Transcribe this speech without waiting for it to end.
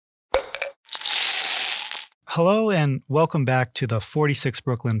Hello and welcome back to the 46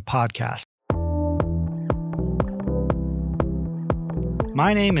 Brooklyn podcast.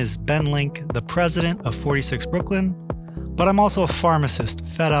 My name is Ben Link, the president of 46 Brooklyn, but I'm also a pharmacist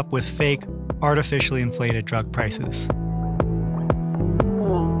fed up with fake, artificially inflated drug prices.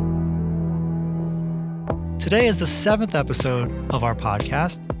 Today is the 7th episode of our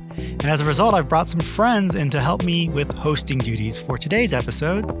podcast, and as a result, I've brought some friends in to help me with hosting duties for today's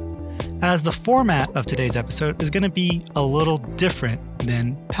episode, as the format of today's episode is going to be a little different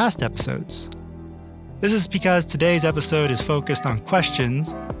than past episodes. This is because today's episode is focused on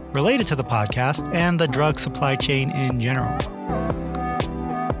questions related to the podcast and the drug supply chain in general.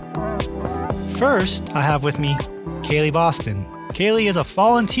 First, I have with me Ceili Boston. Ceili is a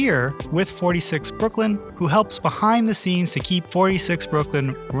volunteer with 46 Brooklyn who helps behind the scenes to keep 46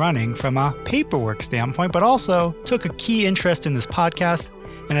 Brooklyn running from a paperwork standpoint, but also took a key interest in this podcast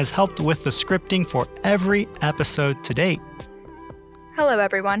and has helped with the scripting for every episode to date. Hello,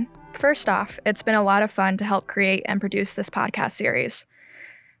 everyone. First off, it's been a lot of fun to help create and produce this podcast series.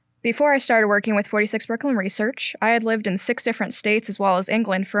 Before I started working with 46 Brooklyn Research, I had lived in 6 different states as well as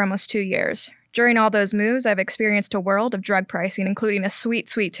England for almost 2 years. During all those moves, I've experienced a world of drug pricing, including a sweet,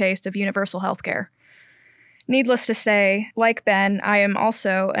 sweet taste of universal healthcare. Needless to say, like Ben, I am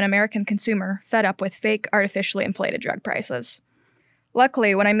also an American consumer fed up with fake, artificially inflated drug prices.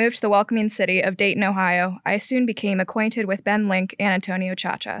 Luckily, when I moved to the welcoming city of Dayton, Ohio, I soon became acquainted with Ben Link and Antonio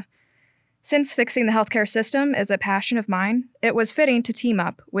Ciaccia. Since fixing the healthcare system is a passion of mine, it was fitting to team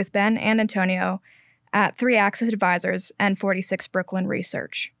up with Ben and Antonio at 3 Axis Advisors and 46 Brooklyn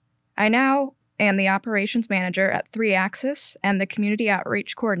Research. I now am the operations manager at 3 Axis and the community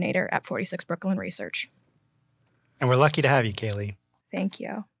outreach coordinator at 46 Brooklyn Research. And we're lucky to have you, Ceili. Thank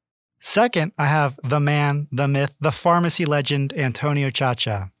you. Second, I have the man, the myth, the pharmacy legend, Antonio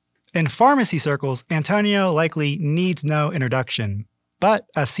Ciaccia. In pharmacy circles, Antonio likely needs no introduction. But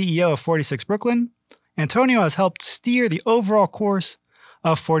as CEO of 46 Brooklyn, Antonio has helped steer the overall course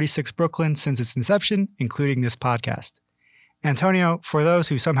of 46 Brooklyn since its inception, including this podcast. Antonio, for those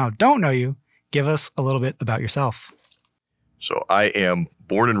who somehow don't know you, give us a little bit about yourself. So I am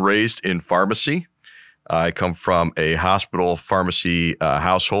born and raised in pharmacy. I come from a hospital pharmacy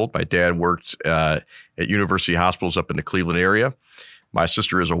household. My dad worked at university hospitals up in the Cleveland area. My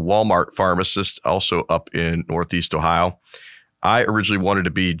sister is a Walmart pharmacist, also up in Northeast Ohio. I originally wanted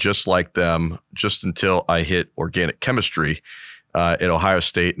to be just like them just until I hit organic chemistry at Ohio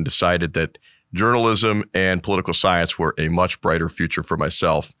State and decided that journalism and political science were a much brighter future for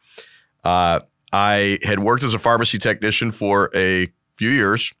myself. I had worked as a pharmacy technician for a few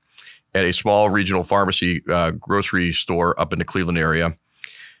years at a small regional pharmacy grocery store up in the Cleveland area.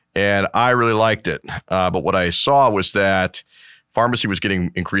 And I really liked it. But what I saw was that pharmacy was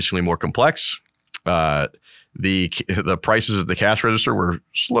getting increasingly more complex. The prices at the cash register were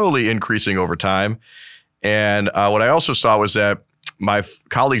slowly increasing over time. And what I also saw was that my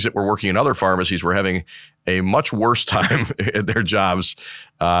colleagues that were working in other pharmacies were having a much worse time at their jobs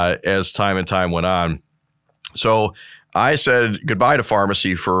as time and time went on. So I said goodbye to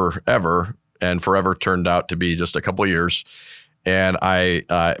pharmacy forever, and forever turned out to be just a couple of years. And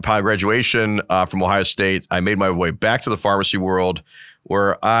upon graduation from Ohio State, I made my way back to the pharmacy world,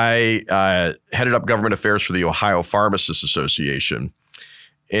 where I headed up government affairs for the Ohio Pharmacists Association.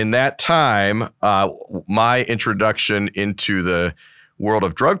 In that time, my introduction into the world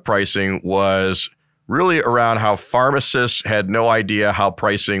of drug pricing was really around how pharmacists had no idea how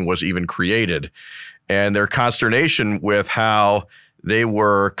pricing was even created, and their consternation with how they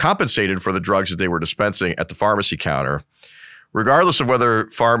were compensated for the drugs that they were dispensing at the pharmacy counter. Regardless of whether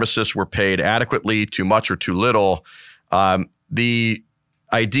pharmacists were paid adequately, too much, or too little, the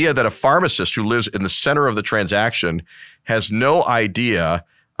idea that a pharmacist who lives in the center of the transaction has no idea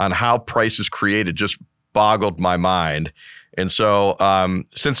on how price is created just boggled my mind. And so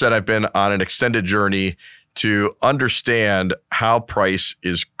since then, I've been on an extended journey to understand how price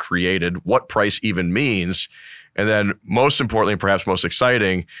is created, what price even means, and then most importantly, perhaps most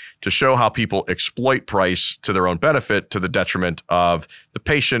exciting, to show how people exploit price to their own benefit to the detriment of the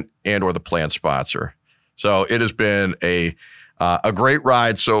patient and or the plan sponsor. So it has been a great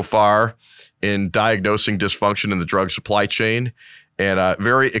ride so far in diagnosing dysfunction in the drug supply chain, and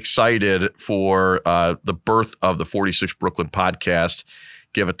very excited for the birth of the 46 Brooklyn podcast.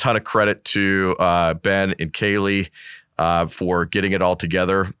 Give a ton of credit to Ben and Ceili for getting it all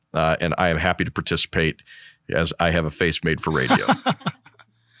together, and I am happy to participate as I have a face made for radio.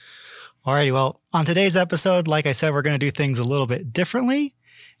 All righty. Well, on today's episode, like I said, we're going to do things a little bit differently.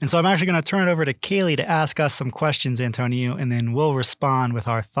 And so I'm actually going to turn it over to Kaylee to ask us some questions, Antonio, and then we'll respond with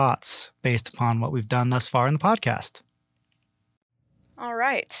our thoughts based upon what we've done thus far in the podcast. All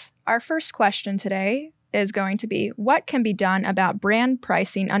right. Our first question today is going to be, what can be done about brand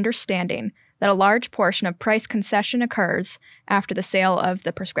pricing, understanding that a large portion of price concession occurs after the sale of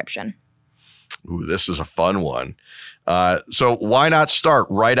the prescription? Ooh, this is a fun one. So why not start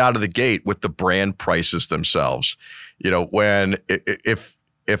right out of the gate with the brand prices themselves?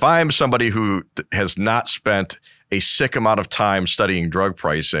 If I'm somebody who has not spent a sick amount of time studying drug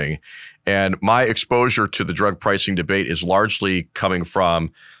pricing, and my exposure to the drug pricing debate is largely coming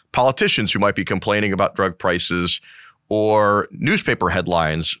from politicians who might be complaining about drug prices or newspaper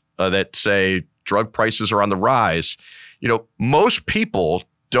headlines that say drug prices are on the rise, most people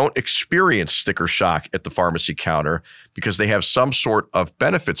don't experience sticker shock at the pharmacy counter because they have some sort of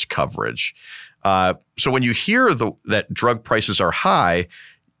benefits coverage. So when you hear that drug prices are high,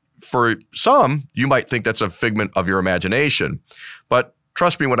 for some, you might think that's a figment of your imagination. But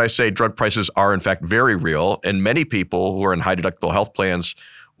trust me when I say drug prices are in fact very real, and many people who are in high deductible health plans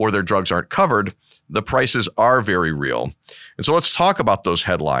or their drugs aren't covered, the prices are very real. And so let's talk about those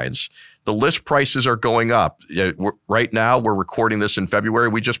headlines. The list prices are going up. Right now, we're recording this in February.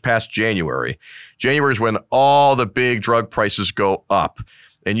 We just passed January. January is when all the big drug prices go up.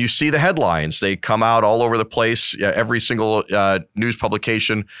 And you see the headlines. They come out all over the place. Every single news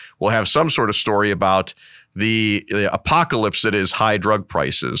publication will have some sort of story about the apocalypse that is high drug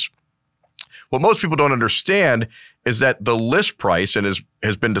prices. What most people don't understand is that the list price, and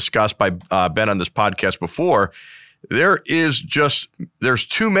has been discussed by Ben on this podcast before, there's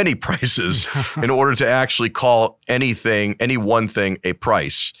too many prices in order to actually call any one thing a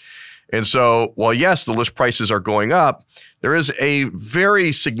price. And so, while yes, the list prices are going up, there is a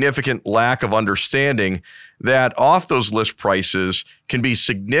very significant lack of understanding that off those list prices can be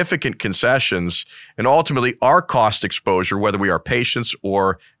significant concessions, and ultimately our cost exposure, whether we are patients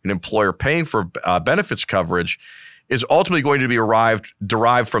or an employer paying for benefits coverage, is ultimately going to be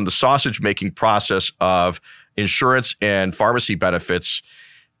derived from the sausage-making process of insurance and pharmacy benefits,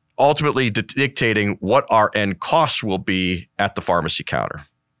 ultimately dictating what our end costs will be at the pharmacy counter.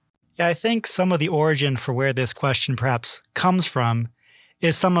 Yeah, I think some of the origin for where this question perhaps comes from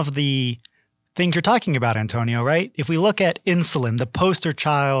is some of the things you're talking about, Antonio, right? If we look at insulin, the poster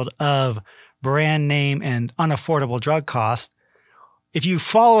child of brand name and unaffordable drug cost, if you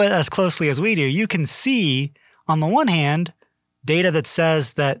follow it as closely as we do, you can see on the one hand, data that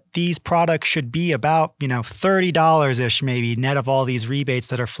says that these products should be about, $30-ish maybe net of all these rebates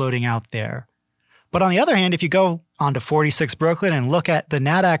that are floating out there. But on the other hand, if you go onto 46 Brooklyn and look at the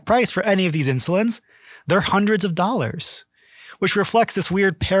NADAC price for any of these insulins, they're hundreds of dollars, which reflects this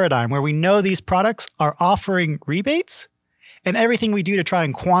weird paradigm where we know these products are offering rebates, and everything we do to try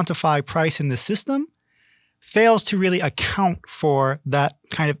and quantify price in the system fails to really account for that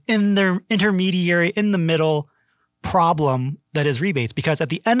kind of intermediary, in the middle problem that is rebates. Because at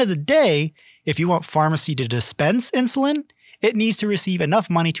the end of the day, if you want pharmacy to dispense insulin, it needs to receive enough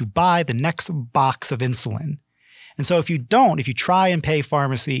money to buy the next box of insulin. And so if you try and pay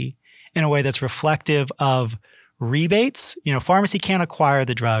pharmacy in a way that's reflective of rebates, pharmacy can't acquire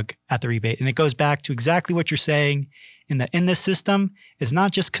the drug at the rebate. And it goes back to exactly what you're saying in this system. It's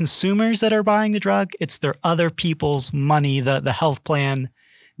not just consumers that are buying the drug, it's their other people's money, the health plan,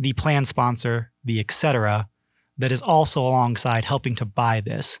 the plan sponsor, the et cetera, that is also alongside helping to buy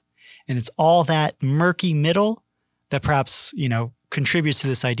this. And it's all that murky middle that perhaps, contributes to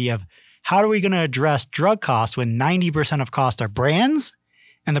this idea of how are we going to address drug costs when 90% of costs are brands?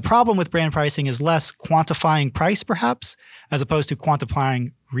 And the problem with brand pricing is less quantifying price, perhaps, as opposed to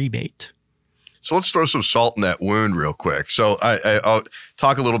quantifying rebate. So let's throw some salt in that wound real quick. So I'll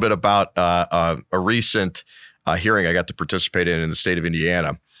talk a little bit about a recent hearing I got to participate in the state of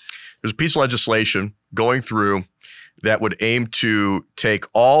Indiana. There's a piece of legislation going through that would aim to take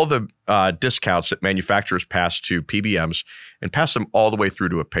all the discounts that manufacturers pass to PBMs and pass them all the way through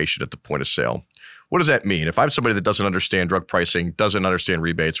to a patient at the point of sale. What does that mean? If I'm somebody that doesn't understand drug pricing, doesn't understand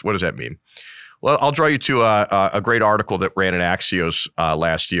rebates, what does that mean? Well, I'll draw you to a great article that ran in Axios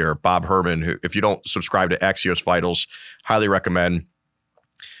last year. Bob Herman, who, if you don't subscribe to Axios Vitals, highly recommend.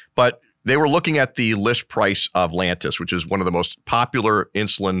 But they were looking at the list price of Lantus, which is one of the most popular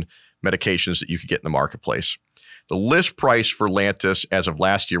insulin medications that you could get in the marketplace. The list price for Lantus as of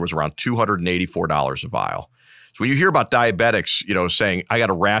last year was around $284 a vial. So when you hear about diabetics, saying, I got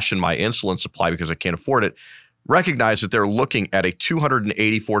to ration my insulin supply because I can't afford it, recognize that they're looking at a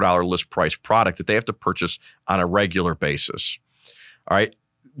 $284 list price product that they have to purchase on a regular basis. All right.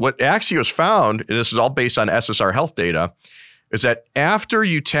 What Axios found, and this is all based on SSR Health data, is that after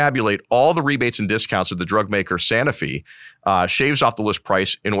you tabulate all the rebates and discounts that the drug maker Sanofi shaves off the list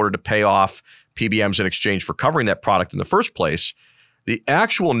price in order to pay off PBMs in exchange for covering that product in the first place, the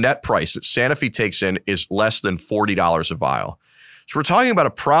actual net price that Sanofi takes in is less than $40 a vial. So we're talking about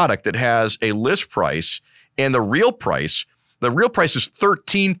a product that has a list price, and the real price is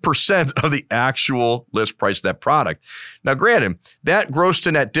 13% of the actual list price of that product. Now, granted, that gross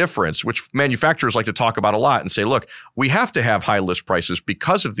to net difference, which manufacturers like to talk about a lot and say, look, we have to have high list prices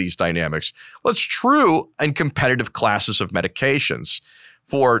because of these dynamics. Well, it's true in competitive classes of medications.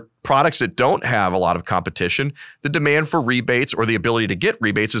 For products that don't have a lot of competition, the demand for rebates or the ability to get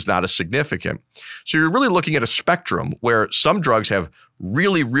rebates is not as significant. So you're really looking at a spectrum where some drugs have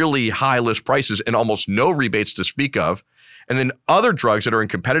really, really high list prices and almost no rebates to speak of. And then other drugs that are in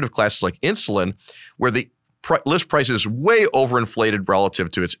competitive classes like insulin, where the list price is way overinflated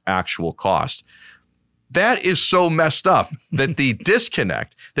relative to its actual cost. That is so messed up that the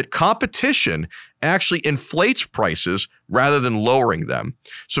disconnect, that competition actually inflates prices rather than lowering them.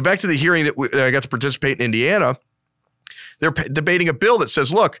 So back to the hearing that I got to participate in Indiana, they're debating a bill that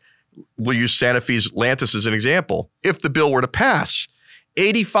says, look, we'll use Sanofi's Lantus as an example. If the bill were to pass,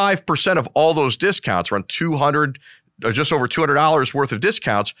 85% of all those discounts, around $200 or just over $200 worth of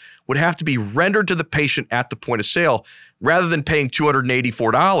discounts, would have to be rendered to the patient at the point of sale. Rather than paying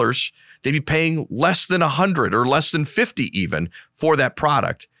 $284, they'd be paying less than $100 or less than $50 even for that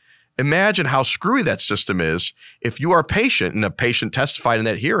product. Imagine how screwy that system is if you are a patient, and a patient testified in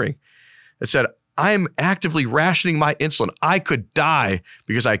that hearing that said, I'm actively rationing my insulin. I could die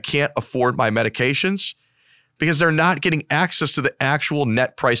because I can't afford my medications because they're not getting access to the actual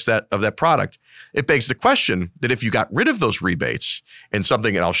net price of that product. It begs the question that if you got rid of those rebates and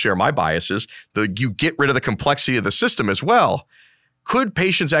I'll share my biases, you get rid of the complexity of the system as well, could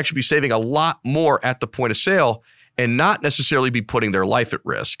patients actually be saving a lot more at the point of sale and not necessarily be putting their life at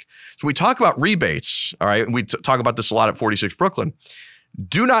risk? So we talk about rebates, all right, and we talk about this a lot at 46 Brooklyn.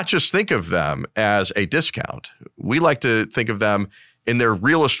 Do not just think of them as a discount. We like to think of them in their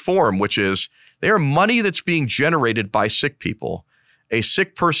realest form, which is they are money that's being generated by sick people. A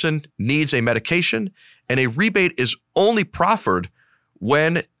sick person needs a medication, and a rebate is only proffered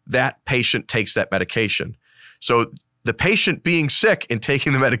when that patient takes that medication. So the patient being sick and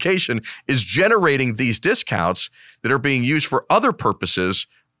taking the medication is generating these discounts that are being used for other purposes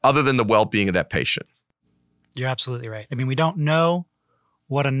other than the well-being of that patient. You're absolutely right. I mean, we don't know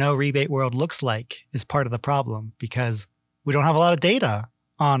what a no rebate world looks like is part of the problem because we don't have a lot of data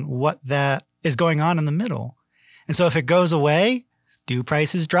on what that is going on in the middle. And so if it goes away, do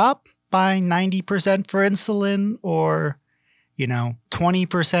prices drop by 90% for insulin or,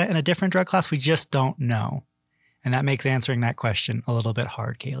 20% in a different drug class? We just don't know. And that makes answering that question a little bit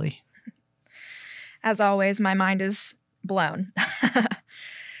hard, Kaylee. As always, my mind is blown.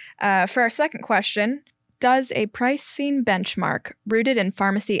 For our second question, does a pricing benchmark rooted in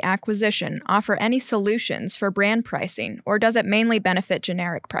pharmacy acquisition offer any solutions for brand pricing, or does it mainly benefit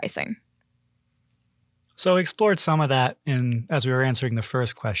generic pricing? So we explored some of that as we were answering the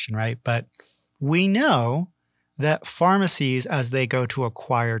first question, right? But we know that pharmacies, as they go to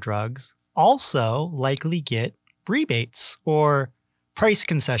acquire drugs, also likely get rebates or price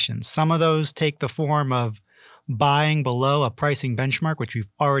concessions. Some of those take the form of buying below a pricing benchmark, which we've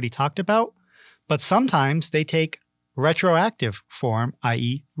already talked about, but sometimes they take retroactive form,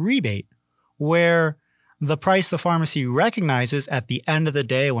 i.e. rebate, where the price the pharmacy recognizes at the end of the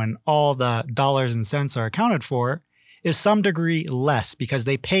day when all the dollars and cents are accounted for is some degree less because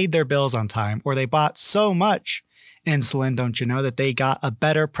they paid their bills on time or they bought so much insulin, don't you know, that they got a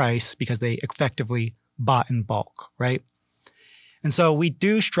better price because they effectively bought in bulk, right? And so we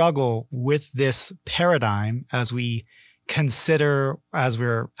do struggle with this paradigm as we consider, as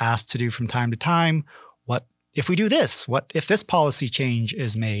we're asked to do from time to time, what if we do this? What if this policy change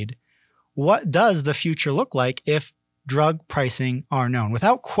is made? What does the future look like if drug pricing are known?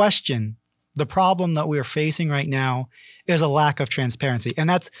 Without question, the problem that we're facing right now is a lack of transparency. And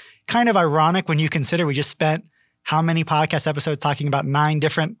that's kind of ironic when you consider we just spent how many podcast episodes talking about 9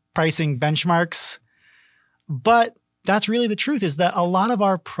 different pricing benchmarks. But that's really the truth, is that a lot of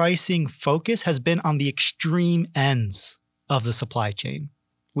our pricing focus has been on the extreme ends of the supply chain.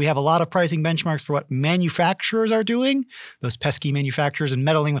 We have a lot of pricing benchmarks for what manufacturers are doing, those pesky manufacturers and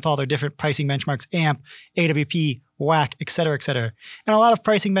meddling with all their different pricing benchmarks, AMP, AWP, WAC, et cetera, and a lot of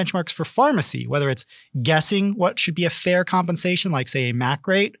pricing benchmarks for pharmacy, whether it's guessing what should be a fair compensation, like say a MAC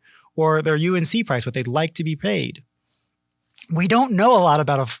rate, or their UNC price, what they'd like to be paid. We don't know a lot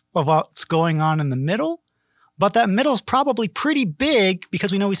about what's going on in the middle, but that middle is probably pretty big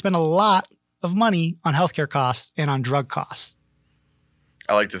because we know we spend a lot of money on healthcare costs and on drug costs.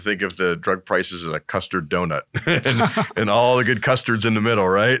 I like to think of the drug prices as a custard donut and all the good custards in the middle,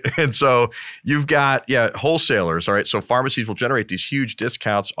 right? And so you've got, wholesalers, all right? So pharmacies will generate these huge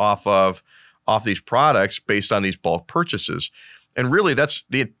discounts off these products based on these bulk purchases. And really, that's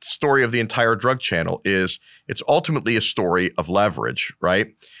the story of the entire drug channel. It's ultimately a story of leverage, right?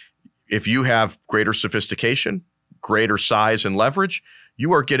 If you have greater sophistication, greater size and leverage,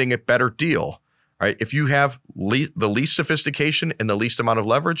 you are getting a better deal, right? If you have the least sophistication and the least amount of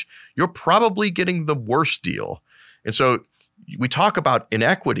leverage, you're probably getting the worst deal. And so we talk about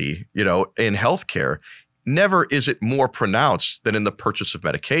inequity, in healthcare. Never is it more pronounced than in the purchase of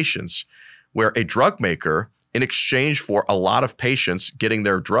medications, where a drug maker, in exchange for a lot of patients getting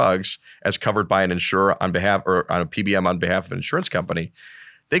their drugs as covered by an insurer on behalf or on a PBM on behalf of an insurance company,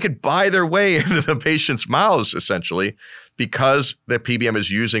 they could buy their way into the patient's mouths, essentially, because the PBM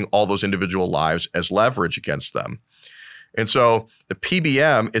is using all those individual lives as leverage against them. And so the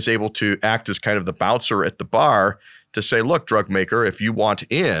PBM is able to act as kind of the bouncer at the bar to say, look, drug maker, if you want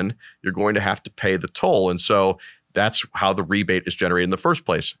in, you're going to have to pay the toll. And so that's how the rebate is generated in the first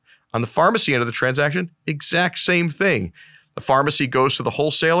place. On the pharmacy end of the transaction, exact same thing. The pharmacy goes to the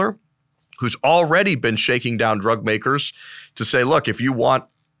wholesaler who's already been shaking down drug makers to say, look, if you want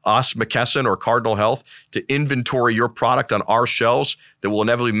us, McKesson or Cardinal Health, to inventory your product on our shelves that will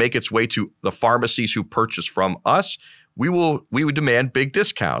inevitably make its way to the pharmacies who purchase from us, we would demand big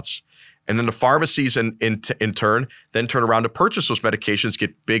discounts. And then the pharmacies in turn then turn around to purchase those medications,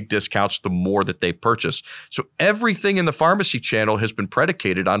 get big discounts the more that they purchase. So everything in the pharmacy channel has been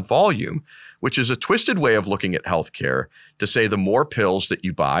predicated on volume, which is a twisted way of looking at healthcare to say the more pills that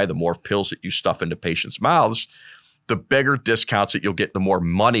you buy, the more pills that you stuff into patients' mouths, the bigger discounts that you'll get, the more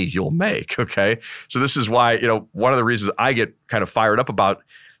money you'll make, okay? So this is why, one of the reasons I get kind of fired up about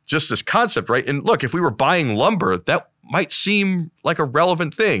just this concept, right? And look, if we were buying lumber, that might seem like a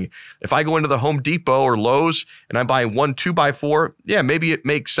relevant thing. If I go into the Home Depot or Lowe's and I'm buying 1 2x4, maybe it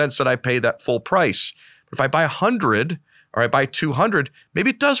makes sense that I pay that full price. But if I buy 100 or I buy 200,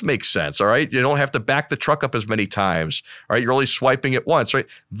 maybe it does make sense, all right? You don't have to back the truck up as many times, all right? You're only swiping it once, right?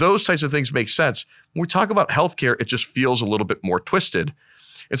 Those types of things make sense. When we talk about healthcare, it just feels a little bit more twisted.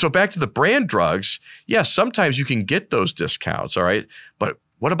 And so back to the brand drugs, yes, sometimes you can get those discounts, all right? But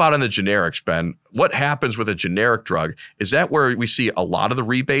what about on the generics, Ben? What happens with a generic drug? Is that where we see a lot of the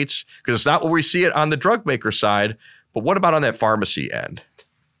rebates? Because it's not where we see it on the drug maker side, but what about on that pharmacy end?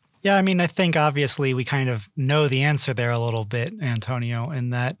 Yeah, I mean, I think obviously we kind of know the answer there a little bit, Antonio, in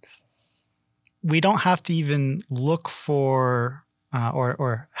that we don't have to even look for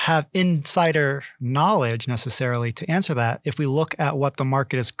or have insider knowledge necessarily to answer that if we look at what the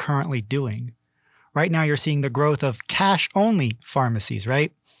market is currently doing. Right now, you're seeing the growth of cash-only pharmacies,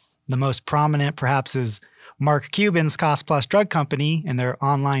 right? The most prominent, perhaps, is Mark Cuban's Cost Plus Drug Company and their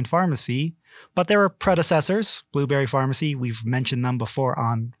online pharmacy. But there were predecessors, Blueberry Pharmacy. We've mentioned them before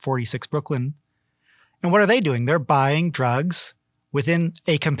on 46 Brooklyn. And what are they doing? They're buying drugs within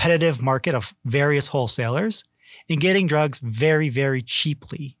a competitive market of various wholesalers and getting drugs very, very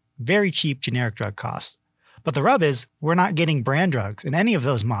cheaply, very cheap generic drug costs. But the rub is we're not getting brand drugs in any of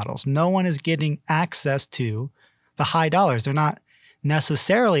those models. No one is getting access to the high dollars. They're not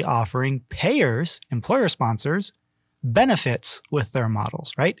necessarily offering payers, employer sponsors, benefits with their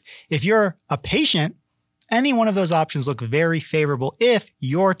models, right? If you're a patient, any one of those options look very favorable if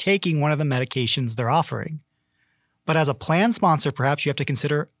you're taking one of the medications they're offering. But as a plan sponsor, perhaps you have to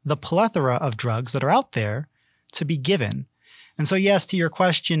consider the plethora of drugs that are out there to be given. And so yes, to your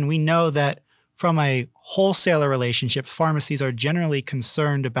question, we know that from a wholesaler relationship, pharmacies are generally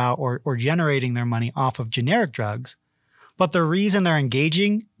concerned about or generating their money off of generic drugs. But the reason they're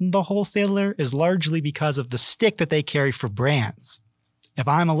engaging the wholesaler is largely because of the stick that they carry for brands. If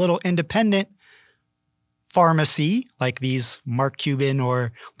I'm a little independent pharmacy, like these Mark Cuban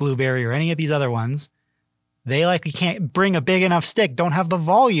or Blueberry or any of these other ones, they likely can't bring a big enough stick, don't have the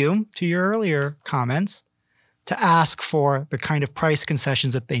volume, to your earlier comments, to ask for the kind of price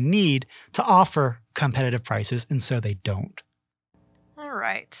concessions that they need to offer competitive prices, and so they don't. All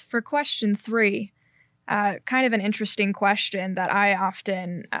right. For question 3, kind of an interesting question that I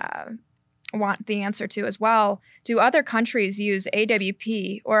often want the answer to as well. Do other countries use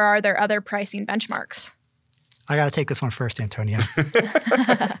AWP, or are there other pricing benchmarks? I got to take this one first, Antonio.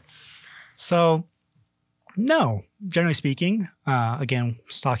 So, no, generally speaking, again,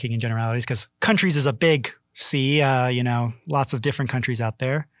 talking in generalities, because countries is a big C, lots of different countries out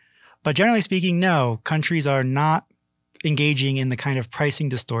there. But generally speaking, no, countries are not engaging in the kind of pricing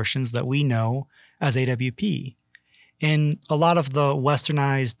distortions that we know as AWP. In a lot of the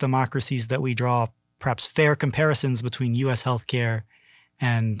westernized democracies that we draw perhaps fair comparisons between US healthcare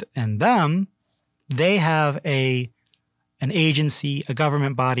and they have an agency, a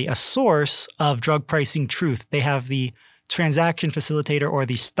government body, a source of drug pricing truth. They have the transaction facilitator or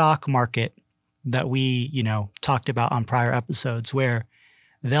the stock market that we, talked about on prior episodes, where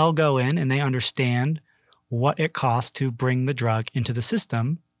they'll go in and they understand what it costs to bring the drug into the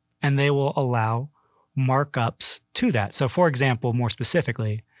system, and they will allow markups to that. So for example, more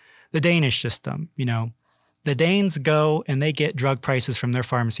specifically, the Danish system, the Danes go and they get drug prices from their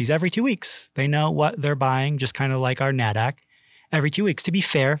pharmacies every 2 weeks. They know what they're buying, just kind of like our NADAC, every 2 weeks. To be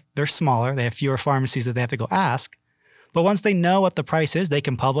fair, they're smaller. They have fewer pharmacies that they have to go ask. But once they know what the price is, they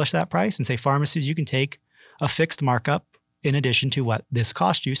can publish that price and say, pharmacies, you can take a fixed markup in addition to what this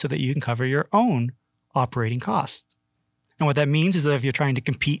cost you so that you can cover your own operating costs. And what that means is that if you're trying to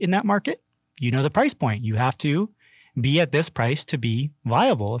compete in that market, the price point. You have to be at this price to be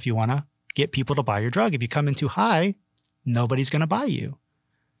viable if you want to get people to buy your drug. If you come in too high, nobody's going to buy you.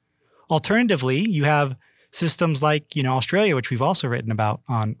 Alternatively, you have systems like, Australia, which we've also written about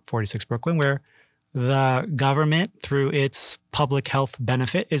on 46 Brooklyn, where the government, through its public health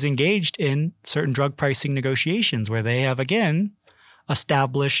benefit, is engaged in certain drug pricing negotiations where they have, again,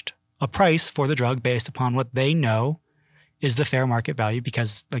 established a price for the drug based upon what they know is the fair market value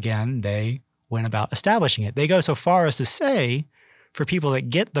because, again, they went about establishing it. They go so far as to say, for people that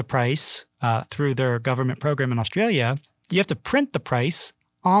get the price through their government program in Australia, you have to print the price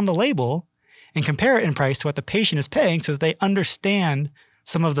on the label and compare it in price to what the patient is paying so that they understand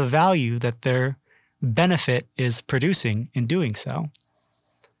some of the value that their benefit is producing in doing so.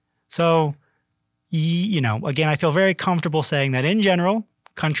 So, again, I feel very comfortable saying that in general,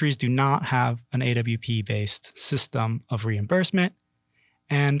 countries do not have an AWP-based system of reimbursement.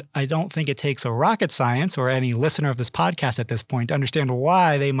 And I don't think it takes a rocket science or any listener of this podcast at this point to understand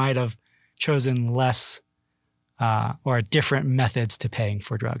why they might have chosen less or different methods to paying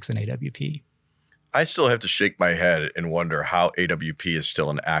for drugs than AWP. I still have to shake my head and wonder how AWP is still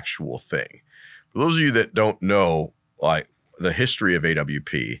an actual thing. For those of you that don't know, the history of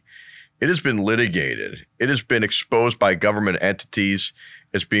AWP, it has been litigated. It has been exposed by government entities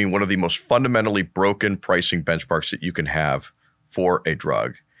as being one of the most fundamentally broken pricing benchmarks that you can have for a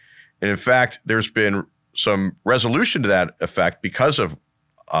drug. And in fact, there's been some resolution to that effect because of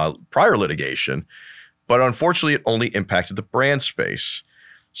prior litigation, but unfortunately it only impacted the brand space.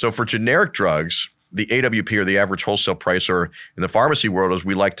 So for generic drugs, the AWP, or the average wholesale price, or in the pharmacy world, as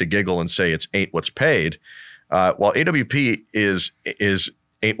we like to giggle and say, it's ain't what's paid. While AWP is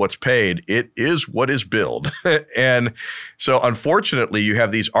ain't what's paid, it is what is billed. And so unfortunately, you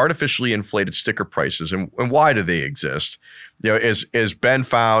have these artificially inflated sticker prices. And why do they exist? As Ben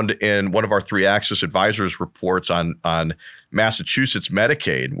found in one of our 3-Axis Advisors reports on Massachusetts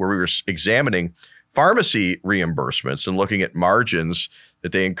Medicaid, where we were examining pharmacy reimbursements and looking at margins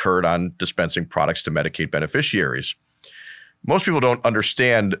that they incurred on dispensing products to Medicaid beneficiaries. Most people don't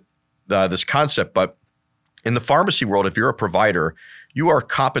understand this concept, but in the pharmacy world, if you're a provider, you are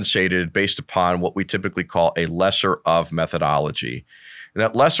compensated based upon what we typically call a lesser of methodology. And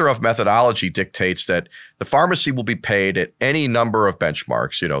that lesser of methodology dictates that the pharmacy will be paid at any number of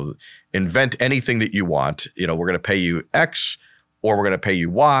benchmarks. Invent anything that you want. We're going to pay you X, or we're going to pay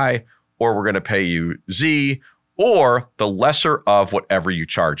you Y, or we're going to pay you Z, or the lesser of whatever you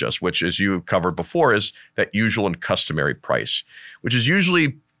charge us, which, as you covered before, is that usual and customary price, which is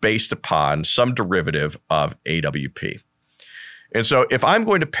usually based upon some derivative of AWP. And so if I'm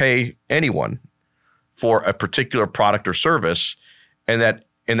going to pay anyone for a particular product or service, and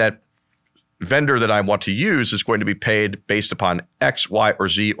that vendor that I want to use is going to be paid based upon X, Y, or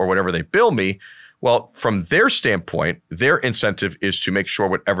Z, or whatever they bill me, well, from their standpoint, their incentive is to make sure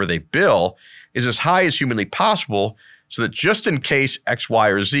whatever they bill is as high as humanly possible, so that just in case X, Y,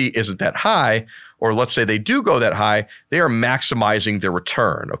 or Z isn't that high, or let's say they do go that high, they are maximizing their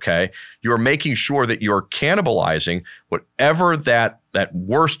return, okay? You're making sure that you're cannibalizing whatever that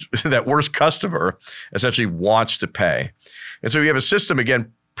worst customer essentially wants to pay. And so you have a system,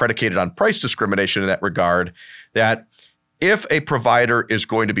 again, predicated on price discrimination in that regard, that if a provider is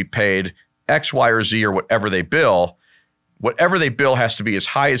going to be paid X, Y, or Z, or whatever they bill has to be as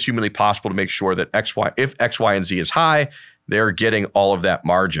high as humanly possible to make sure that if X, Y, and Z is high, they're getting all of that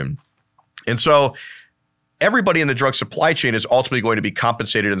margin. And so everybody in the drug supply chain is ultimately going to be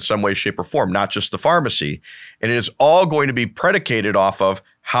compensated in some way, shape, or form, not just the pharmacy. And it is all going to be predicated off of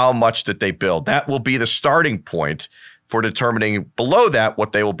how much that they bill. That will be the starting point for determining below that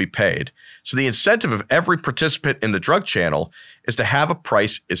what they will be paid. So the incentive of every participant in the drug channel is to have a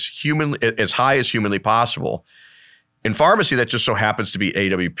price as high as humanly possible. In pharmacy, that just so happens to be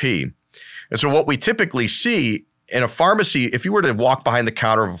AWP. And so what we typically see in a pharmacy, if you were to walk behind the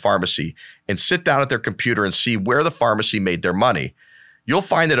counter of a pharmacy and sit down at their computer and see where the pharmacy made their money, you'll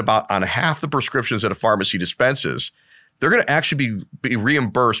find that about on half the prescriptions that a pharmacy dispenses, they're going to actually be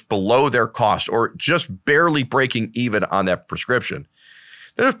reimbursed below their cost or just barely breaking even on that prescription.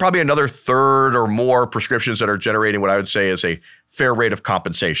 Then there's probably another third or more prescriptions that are generating what I would say is a fair rate of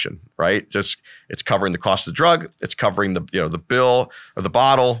compensation, right? Just it's covering the cost of the drug, it's covering the the bill or the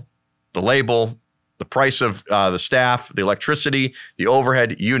bottle, the label, the price of the staff, the electricity, the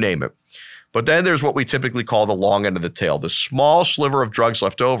overhead, you name it. But then there's what we typically call the long end of the tail, the small sliver of drugs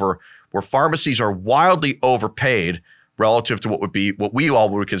left over where pharmacies are wildly overpaid relative to what we all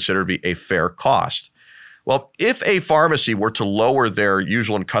would consider to be a fair cost. Well, if a pharmacy were to lower their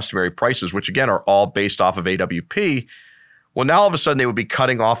usual and customary prices, which again are all based off of AWP, well, now all of a sudden they would be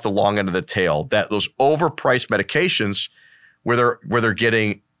cutting off the long end of the tail, that those overpriced medications where they're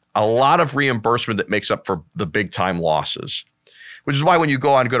getting a lot of reimbursement that makes up for the big time losses. Which is why when you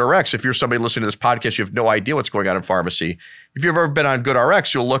go on GoodRx, if you're somebody listening to this podcast, you have no idea what's going on in pharmacy. If you've ever been on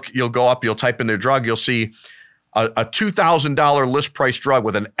GoodRx, you'll go up, you'll type in their drug, you'll see a $2,000 list price drug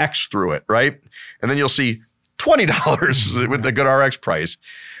with an X through it, right? And then you'll see $20 with the GoodRx price.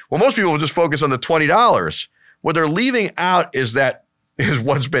 Well, most people will just focus on the $20. What they're leaving out is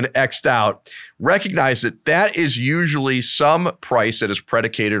what's been X'd out. Recognize that is usually some price that is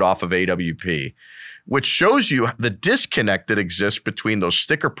predicated off of AWP, which shows you the disconnect that exists between those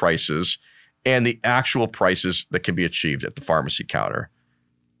sticker prices and the actual prices that can be achieved at the pharmacy counter.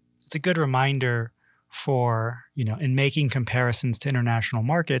 It's a good reminder for, in making comparisons to international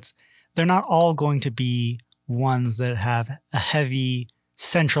markets, they're not all going to be ones that have a heavy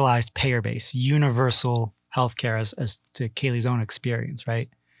centralized payer base, universal healthcare as to Kaylee's own experience, right?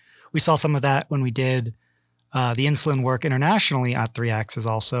 We saw some of that when we did the insulin work internationally at 3Axis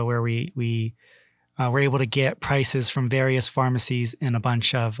also, where we were able to get prices from various pharmacies in a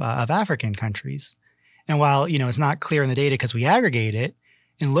bunch of African countries. And while, it's not clear in the data because we aggregate it,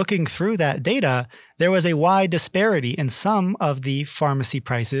 in looking through that data, there was a wide disparity in some of the pharmacy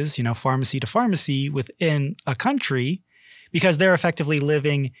prices, pharmacy to pharmacy within a country, because they're effectively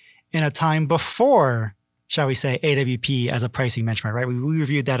living in a time before, shall we say, AWP as a pricing benchmark, right? We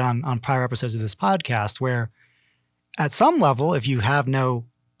reviewed that on prior episodes of this podcast, where at some level, if you have no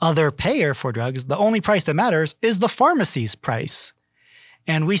other payer for drugs, the only price that matters is the pharmacy's price.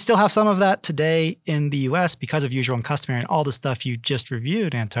 And we still have some of that today in the US because of usual and customary and all the stuff you just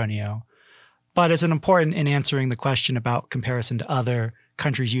reviewed, Antonio. But it's important in answering the question about comparison to other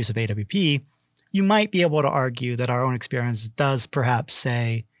countries' use of AWP. You might be able to argue that our own experience does perhaps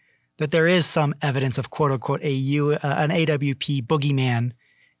say that there is some evidence of quote unquote an AWP boogeyman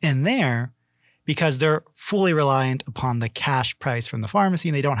in there because they're fully reliant upon the cash price from the pharmacy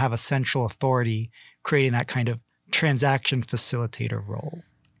and they don't have a central authority creating that kind of transaction facilitator role.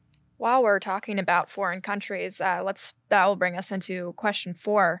 While we're talking about foreign countries, that will bring us into question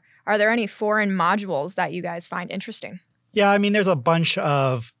 4. Are there any foreign modules that you guys find interesting? Yeah, there's a bunch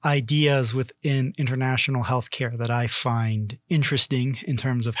of ideas within international healthcare that I find interesting in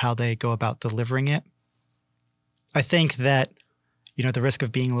terms of how they go about delivering it. I think that, at the risk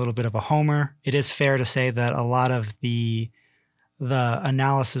of being a little bit of a homer, it is fair to say that a lot of the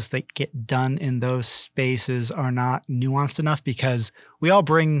analysis that get done in those spaces are not nuanced enough because we all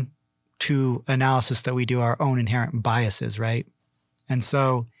bring to analysis that we do our own inherent biases, right? And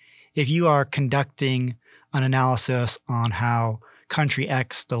so if you are conducting an analysis on how country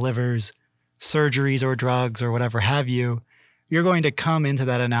X delivers surgeries or drugs or whatever have you, you're going to come into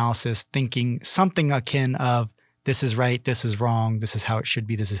that analysis thinking something akin of this is right, this is wrong, this is how it should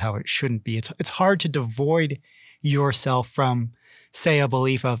be, this is how it shouldn't be. It's hard to devoid yourself from, say, a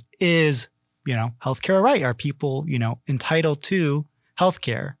belief of is, healthcare right? Are people, entitled to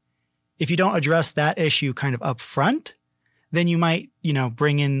healthcare? If you don't address that issue kind of up front, then you might,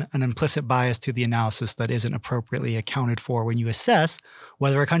 bring in an implicit bias to the analysis that isn't appropriately accounted for when you assess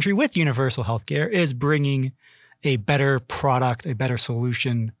whether a country with universal healthcare is bringing a better product, a better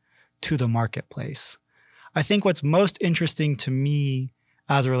solution to the marketplace. I think what's most interesting to me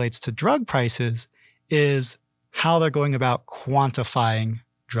as it relates to drug prices is how they're going about quantifying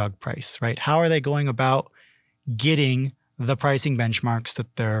drug price, right? How are they going about getting the pricing benchmarks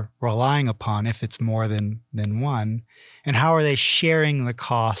that they're relying upon, if it's more than one, and how are they sharing the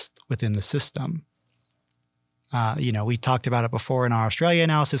cost within the system? We talked about it before in our Australia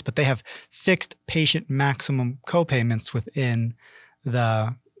analysis, but they have fixed patient maximum copayments within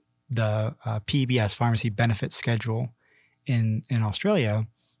the PBS pharmacy benefit schedule in Australia.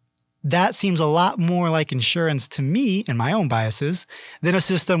 That seems a lot more like insurance to me and my own biases than a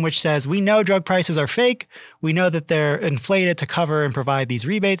system which says we know drug prices are fake. We know that they're inflated to cover and provide these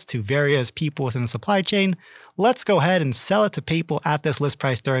rebates to various people within the supply chain. Let's go ahead and sell it to people at this list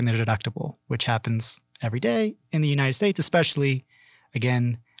price during their deductible, which happens every day in the United States, especially,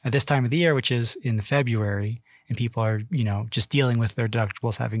 again, at this time of the year, which is in February, and people are, just dealing with their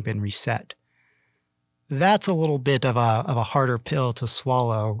deductibles having been reset. That's a little bit of a harder pill to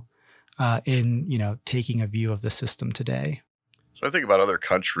swallow in taking a view of the system today. So I think about other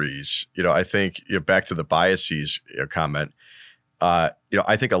countries. I think back to the biases comment. I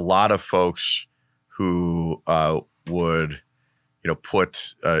think a lot of folks who would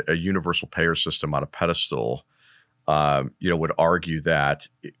put a universal payer system on a pedestal, would argue that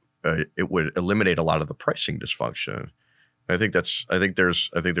it would eliminate a lot of the pricing dysfunction. And I think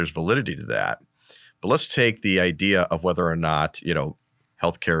there's validity to that. But let's take the idea of whether or not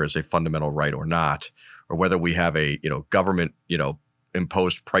healthcare is a fundamental right or not, or whether we have a government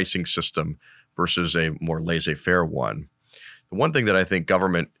imposed pricing system versus a more laissez-faire one. The one thing that I think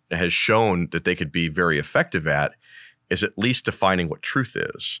government has shown that they could be very effective at is least defining what truth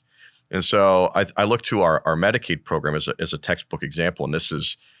is. And so I look to our Medicaid program as a textbook example, and this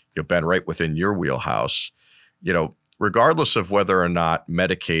is Ben, right within your wheelhouse. Regardless of whether or not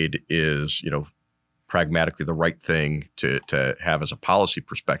Medicaid is pragmatically the right thing to have as a policy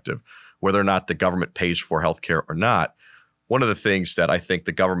perspective, whether or not the government pays for healthcare or not, one of the things that I think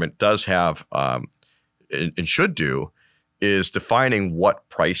the government does have and should do is defining what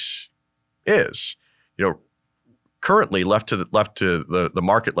price is. Currently left to the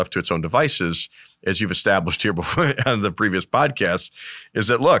market, left to its own devices, as you've established here before on the previous podcast, is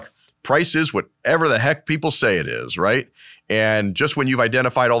that look, price is whatever the heck people say it is, right? And just when you've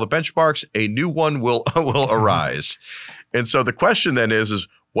identified all the benchmarks, a new one will arise. And so the question then is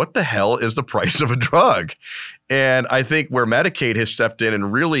what the hell is the price of a drug? And I think where Medicaid has stepped in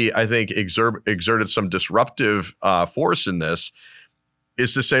and really, I think, exerted some disruptive force in this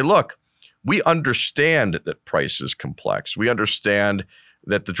is to say, look, we understand that price is complex. We understand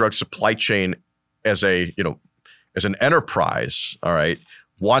that the drug supply chain as an enterprise, all right,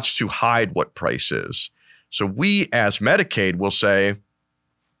 wants to hide what price is. So we as Medicaid will say,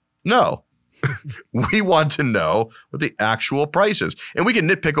 no, we want to know what the actual price is. And we can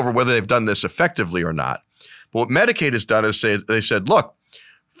nitpick over whether they've done this effectively or not. But what Medicaid has done is they said, look,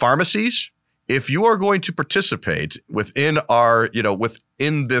 pharmacies, if you are going to participate within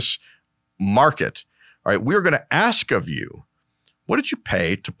within this market, all right, we're going to ask of you, what did you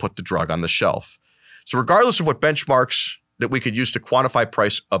pay to put the drug on the shelf? So regardless of what benchmarks that we could use to quantify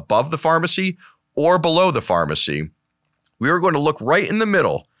price above the pharmacy or below the pharmacy, we are going to look right in the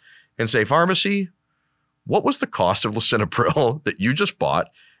middle and say, pharmacy, what was the cost of lisinopril that you just bought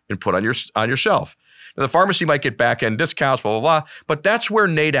and put on your shelf? Now, the pharmacy might get back-end discounts, blah, blah, blah, but that's where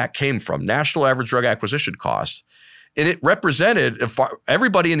NADAC came from, National Average Drug Acquisition Cost. And it represented,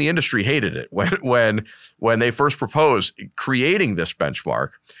 everybody in the industry hated it when they first proposed creating this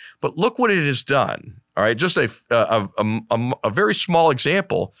benchmark. But look what it has done. All right, just a very small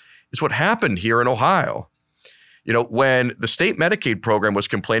example is what happened here in Ohio. When the state Medicaid program was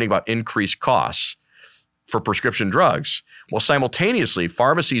complaining about increased costs for prescription drugs, well, simultaneously,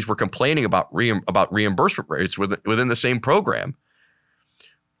 pharmacies were complaining about reimbursement rates within the same program.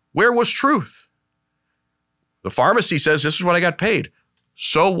 Where was truth? The pharmacy says, this is what I got paid.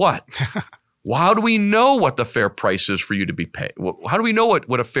 So what? Well, how do we know what the fair price is for you to be paid? How do we know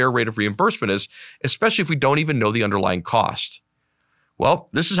what a fair rate of reimbursement is, especially if we don't even know the underlying cost? Well,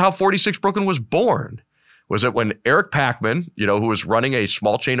 this is how 46 Brooklyn was born. Was that when Eric Packman, who was running a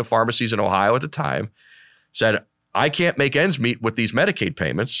small chain of pharmacies in Ohio at the time, said, I can't make ends meet with these Medicaid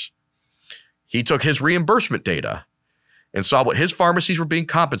payments. He took his reimbursement data and saw what his pharmacies were being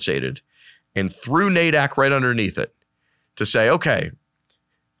compensated and threw NADAC right underneath it to say, okay,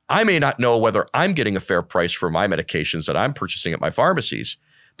 I may not know whether I'm getting a fair price for my medications that I'm purchasing at my pharmacies,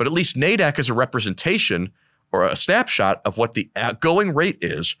 but at least NADAC is a representation or a snapshot of what the going rate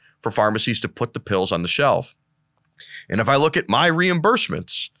is for pharmacies to put the pills on the shelf. And if I look at my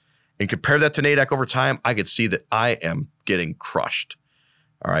reimbursements and compare that to NADAC over time, I could see that I am getting crushed.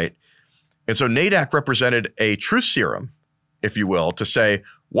 All right. And so NADAC represented a truth serum, if you will, to say,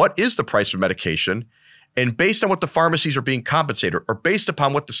 what is the price of medication? And based on what the pharmacies are being compensated or based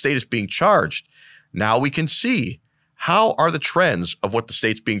upon what the state is being charged, now we can see how are the trends of what the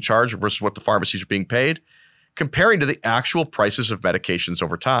state's being charged versus what the pharmacies are being paid, comparing to the actual prices of medications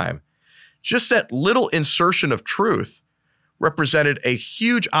over time. Just that little insertion of truth represented a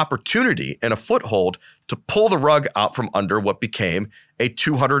huge opportunity and a foothold to pull the rug out from under what became a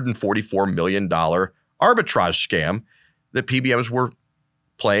 $244 million arbitrage scam that PBMs were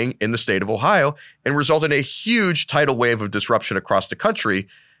playing in the state of Ohio, and resulted in a huge tidal wave of disruption across the country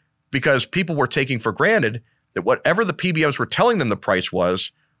because people were taking for granted that whatever the PBMs were telling them the price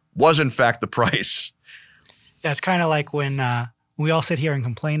was in fact the price. Yeah, it's kind of like when we all sit here and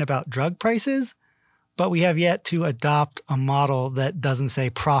complain about drug prices, but we have yet to adopt a model that doesn't say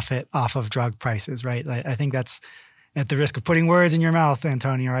profit off of drug prices, right? I think that's, at the risk of putting words in your mouth,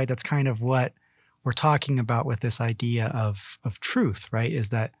 Antonio, right? That's kind of what we're talking about with this idea of truth, right? Is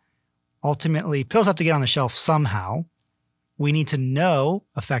that ultimately pills have to get on the shelf somehow. We need to know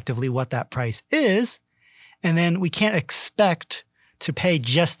effectively what that price is. And then we can't expect to pay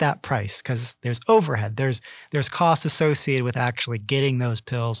just that price because there's overhead. There's cost associated with actually getting those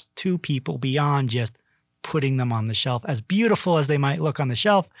pills to people beyond just putting them on the shelf. As beautiful as they might look on the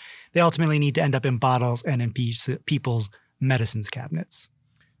shelf, they ultimately need to end up in bottles and in people's medicines cabinets.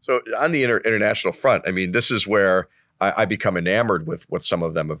 So on the international front, I mean, this is where I become enamored with what some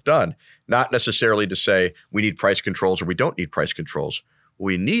of them have done. Not necessarily to say we need price controls or we don't need price controls. What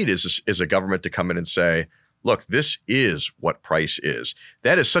we need is a government to come in and say, look, this is what price is.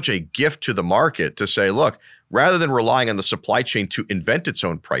 That is such a gift to the market to say, look, rather than relying on the supply chain to invent its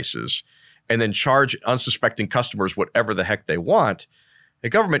own prices and then charge unsuspecting customers whatever the heck they want, the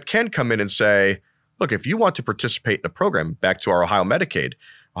government can come in and say, look, if you want to participate in a program, back to our Ohio Medicaid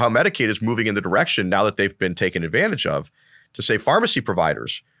is moving in the direction now that they've been taken advantage of to say, pharmacy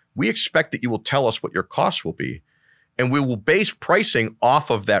providers, we expect that you will tell us what your costs will be, and we will base pricing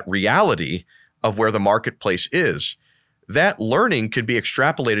off of that reality of where the marketplace is. That learning can be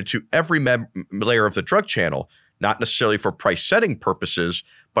extrapolated to every layer of the drug channel, not necessarily for price setting purposes,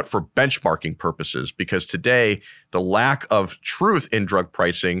 but for benchmarking purposes, because today the lack of truth in drug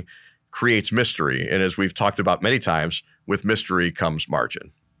pricing creates mystery. And as we've talked about many times, with mystery comes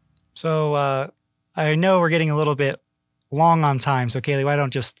margin. So I know we're getting a little bit long on time. So Kaylee, why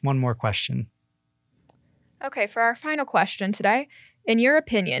don't just one more question? Okay, for our final question today, in your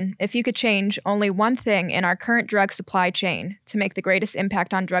opinion, if you could change only one thing in our current drug supply chain to make the greatest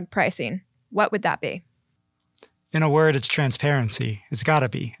impact on drug pricing, what would that be? In a word, it's transparency. It's got to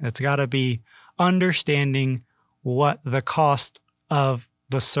be. It's got to be understanding what the cost of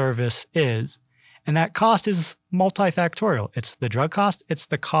the service is. And that cost is multifactorial. It's the drug cost. It's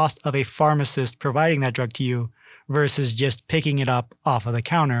the cost of a pharmacist providing that drug to you versus just picking it up off of the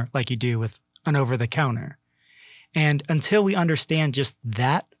counter like you do with an over-the-counter. And until we understand just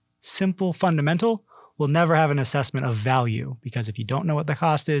that simple fundamental, we'll never have an assessment of value, because if you don't know what the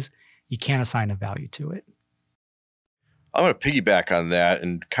cost is, you can't assign a value to it. I'm going to piggyback on that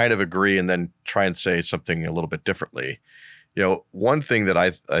and kind of agree and then try and say something a little bit differently. You know, one thing that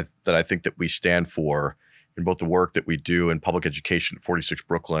I think that we stand for in both the work that we do in public education at 46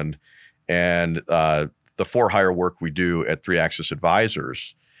 Brooklyn and the for-hire work we do at 3-Axis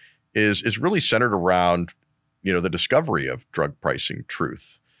Advisors is really centered around, you know, the discovery of drug pricing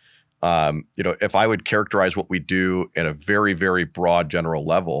truth. You know, if I would characterize what we do at a very, very broad general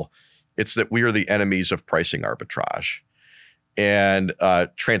level, it's that we are the enemies of pricing arbitrage. And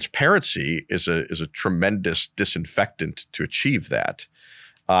transparency is a tremendous disinfectant to achieve that.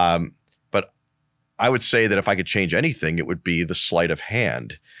 But I would say that if I could change anything, it would be the sleight of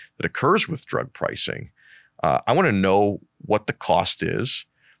hand that occurs with drug pricing. I want to know what the cost is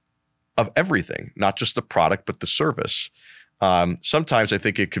of everything, not just the product, but the service. Sometimes I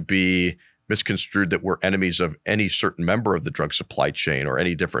think it could be misconstrued that we're enemies of any certain member of the drug supply chain or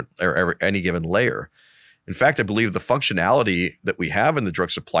any given layer. In fact, I believe the functionality that we have in the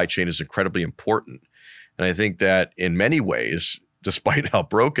drug supply chain is incredibly important. And I think that in many ways, despite how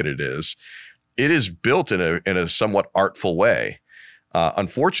broken it is built in a somewhat artful way.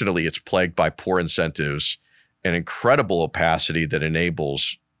 Unfortunately, it's plagued by poor incentives and incredible opacity that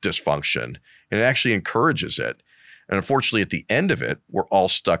enables dysfunction, and it actually encourages it. And unfortunately, at the end of it, we're all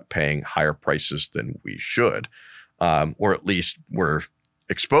stuck paying higher prices than we should, or at least we're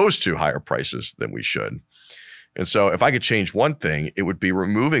exposed to higher prices than we should. And so if I could change one thing, it would be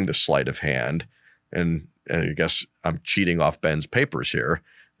removing the sleight of hand. And I guess I'm cheating off Ben's papers here,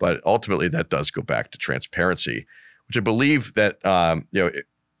 but ultimately that does go back to transparency, which I believe that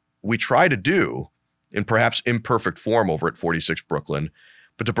we try to do in perhaps imperfect form over at 46 Brooklyn,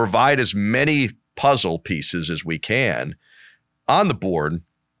 but to provide as many puzzle pieces as we can on the board,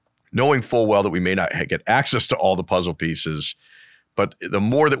 knowing full well that we may not get access to all the puzzle pieces. But the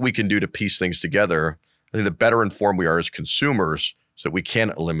more that we can do to piece things together, I think the better informed we are as consumers so that we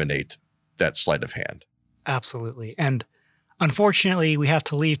can eliminate that sleight of hand. Absolutely. And Unfortunately, we have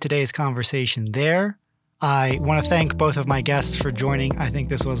to leave today's conversation there. I want to thank both of my guests for joining. I think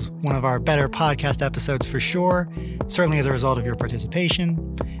this was one of our better podcast episodes for sure, certainly as a result of your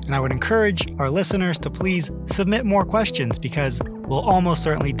participation. And I would encourage our listeners to please submit more questions because we'll almost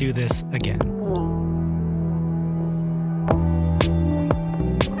certainly do this again.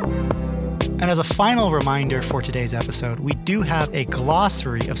 And as a final reminder for today's episode, we do have a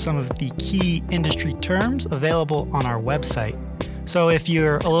glossary of some of the key industry terms available on our website. So if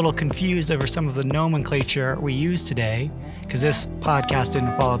you're a little confused over some of the nomenclature we use today, because this podcast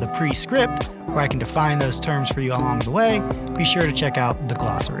didn't follow the pre-script where I can define those terms for you along the way, be sure to check out the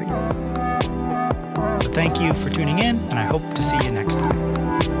glossary. So thank you for tuning in, and I hope to see you next time.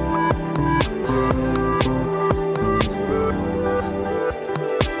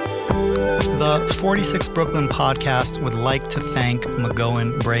 The 46 Brooklyn podcast would like to thank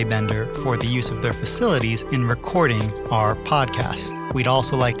McGowan Braybender for the use of their facilities in recording our podcast. We'd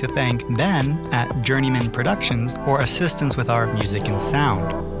also like to thank Ben at Journeyman Productions for assistance with our music and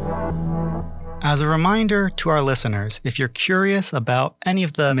sound. As a reminder to our listeners, if you're curious about any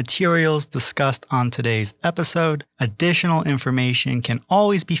of the materials discussed on today's episode, additional information can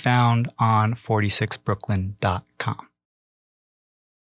always be found on 46brooklyn.com.